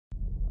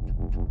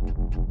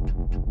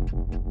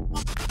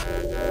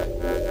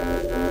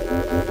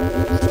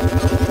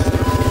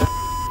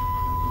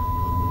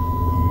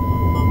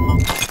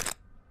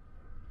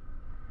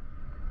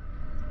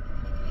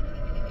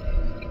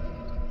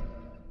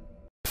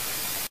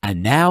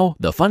And now,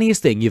 the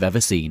funniest thing you've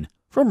ever seen,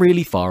 from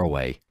really far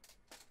away.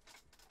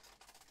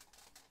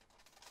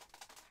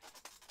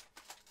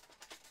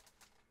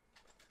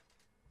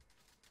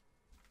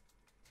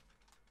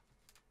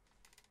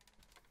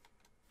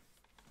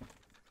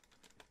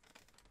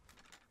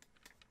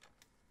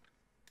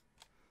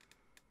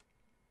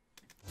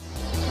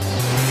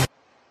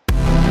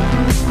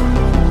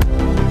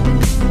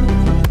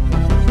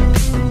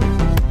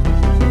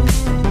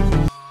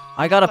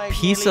 I got a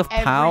piece of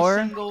power.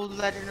 Every single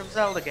Legend of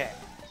Zelda game.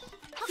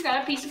 You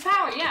got a piece of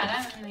power,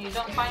 yeah. You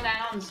don't find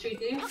that on the street,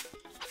 do you?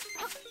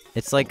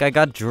 It's like I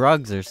got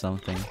drugs or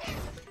something.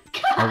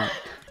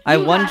 I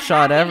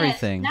one-shot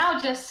everything. Now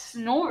just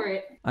snore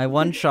it. I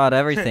one-shot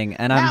everything,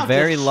 and I'm Now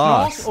very just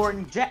lost. snort or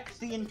inject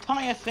the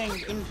entire thing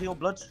into your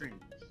bloodstream.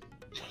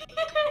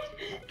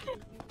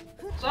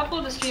 So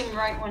upload the stream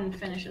right when it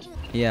finishes.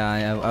 Yeah,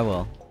 I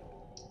will.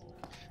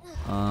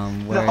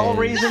 The whole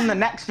reason the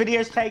next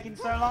video's taking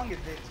so long is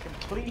it's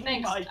completely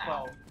Thanks. my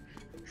fault.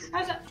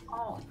 How's that?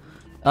 Oh.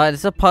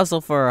 It's a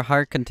puzzle for a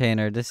heart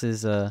container. This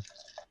is What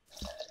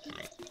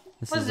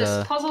is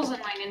this? Puzzles in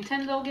my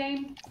Nintendo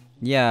game?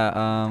 Yeah,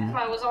 I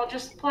thought it was all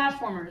just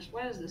platformers.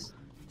 What is this?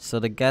 so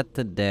to get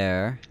to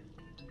there...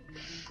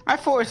 I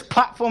thought it was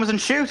platforms and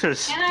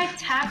shooters. Can I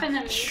tap an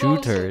amiibo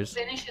Shooters. so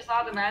it finishes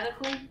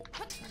automatically?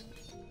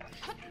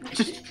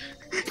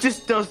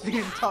 Just does the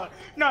entire...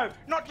 No,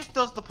 not just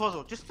does the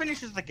puzzle, just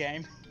finishes the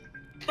game.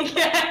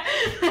 Yeah.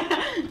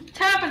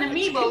 Tap an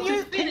amiibo to Can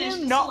you finish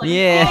not- the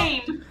Yeah.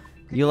 game.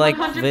 You like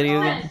 100%.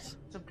 video games?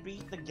 To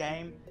beat the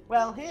game.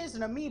 Well, here's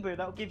an amiibo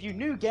that'll give you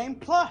New Game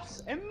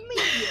Plus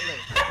immediately.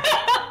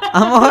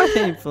 I'm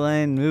already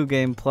playing New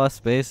Game Plus,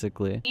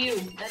 basically.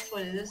 That's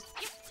what it is.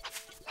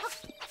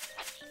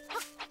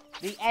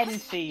 The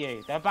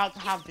NCU. They're about to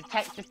have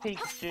Detective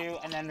Pikachu,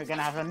 and then they're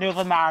gonna have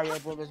another Mario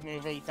Brothers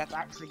movie that's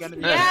actually gonna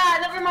be. Yeah,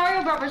 another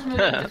Mario Brothers movie.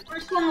 The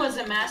first one was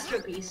a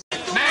masterpiece.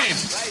 Name?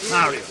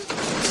 Mario.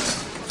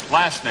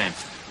 Last name?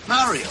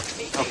 Mario.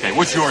 Okay,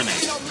 what's your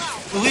name?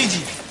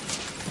 Luigi.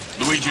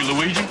 Luigi?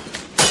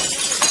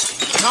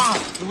 No,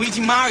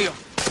 Luigi Mario.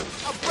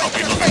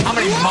 Okay, look, how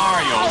many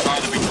Marios are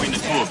there between the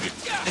two of you?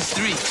 There's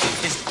three.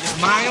 It's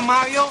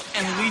Mario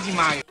and Luigi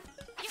Mario.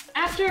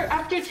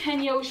 After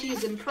 10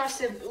 Yoshi's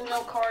impressive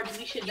Uno cards,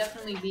 we should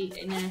definitely be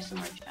an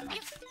ASMR channel.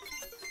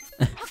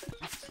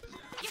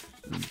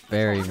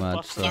 Very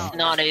much so. It's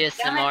not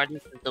ASMR,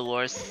 this is the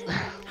worst.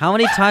 How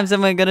many times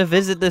am I gonna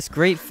visit this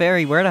great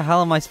fairy? Where the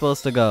hell am I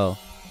supposed to go?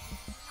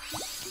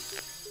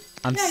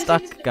 I'm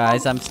stuck,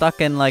 guys. I'm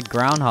stuck in, like,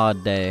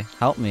 Groundhog Day.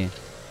 Help me.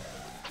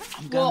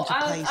 I'm going to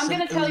play I'm some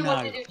gonna tell you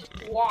what to Uno. do.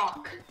 Just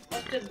walk.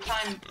 Most of the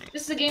time.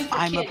 This is a game for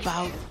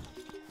kids.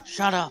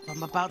 Shut up,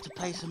 I'm about to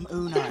play some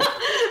Uno.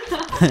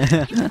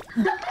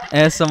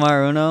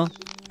 ASMR Uno?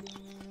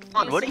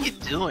 Come on, what are you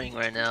doing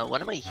right now?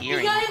 What am I You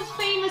hearing? got his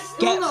famous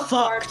Get Uno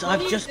card. fucked, What are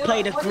I've you just doing?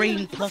 played a What are green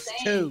you plus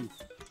saying?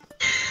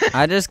 2.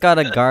 I just got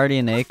a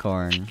Guardian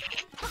Acorn.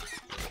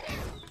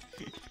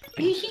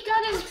 He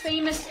got his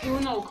famous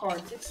Uno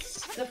cards.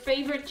 It's the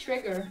favorite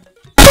trigger.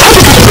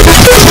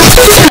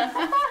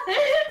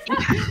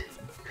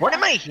 What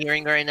am I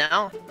hearing right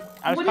now?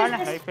 I was What kind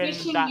is of this hoping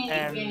fishing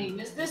that game?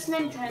 Is this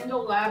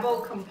Nintendo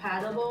Labo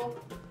compatible?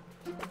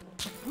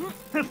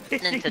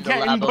 fishing Nintendo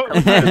game, Labo but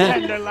compatible.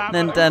 Nintendo Labo.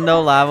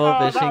 Nintendo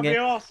Labo Oh, fishing that'd be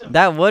game. awesome.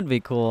 That would be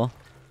cool.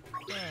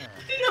 No,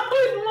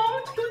 it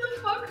won't. Who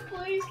the fuck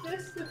plays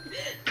this?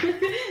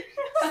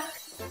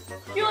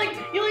 you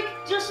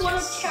like just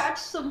want to catch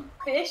some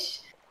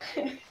fish?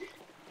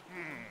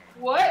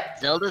 What?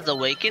 Zelda's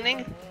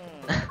Awakening?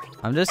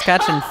 I'm just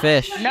catching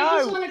fish. You No,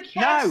 just wanna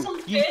catch no, some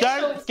you fish,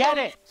 don't so get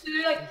it. So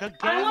you're like, The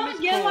I game want is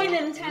to get my called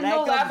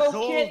Nintendo Lego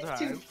Labo kit Zordo.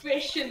 to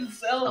fish in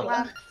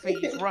Zelda.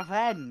 Flanfy's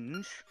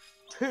Revenge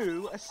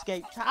 2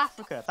 Escape to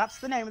Africa. That's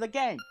the name of the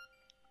game.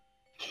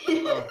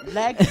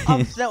 Leg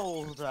of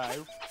Zelda.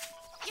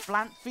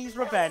 Flanfy's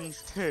Revenge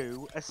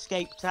 2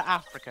 Escape to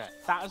Africa.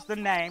 That is the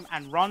name,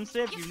 and Ron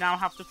Civ, you now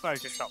have to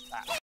Photoshop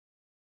that.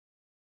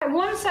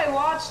 Once I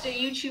watched a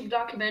YouTube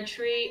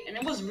documentary, and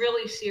it was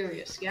really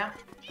serious, yeah?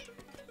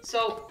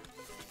 So,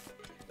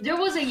 there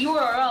was a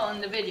URL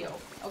in the video,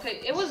 okay?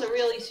 It was a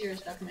really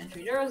serious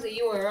documentary. There was a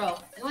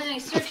URL, and when I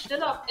searched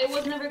it up, it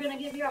was never gonna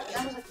give you up, and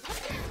I was like,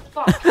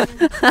 fuck.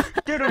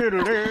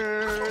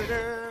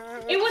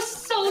 It was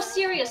so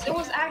serious. It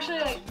was actually,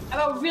 like,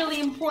 about really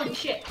important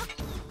shit.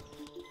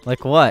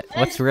 Like what?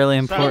 What's really So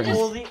important?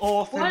 all the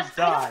orphans What?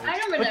 died. I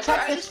don't But remember. check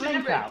I this just link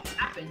remember out. it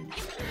happened.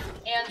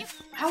 And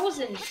I was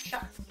in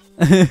shock.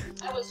 I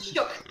was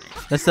shook.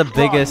 That's the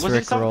biggest Ron, was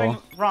it Rickroll.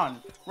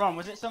 something, Ron,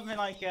 was it something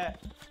like,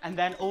 and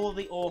then all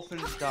the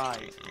orphans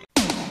died?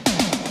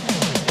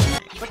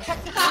 But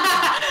check this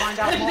out to find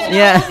out more. Then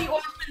Yeah. all the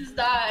orphans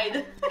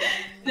died.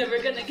 Never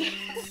gonna get.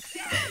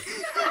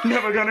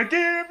 Never gonna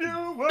give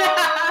you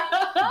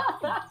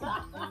up.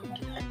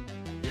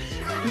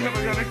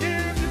 Never gonna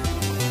give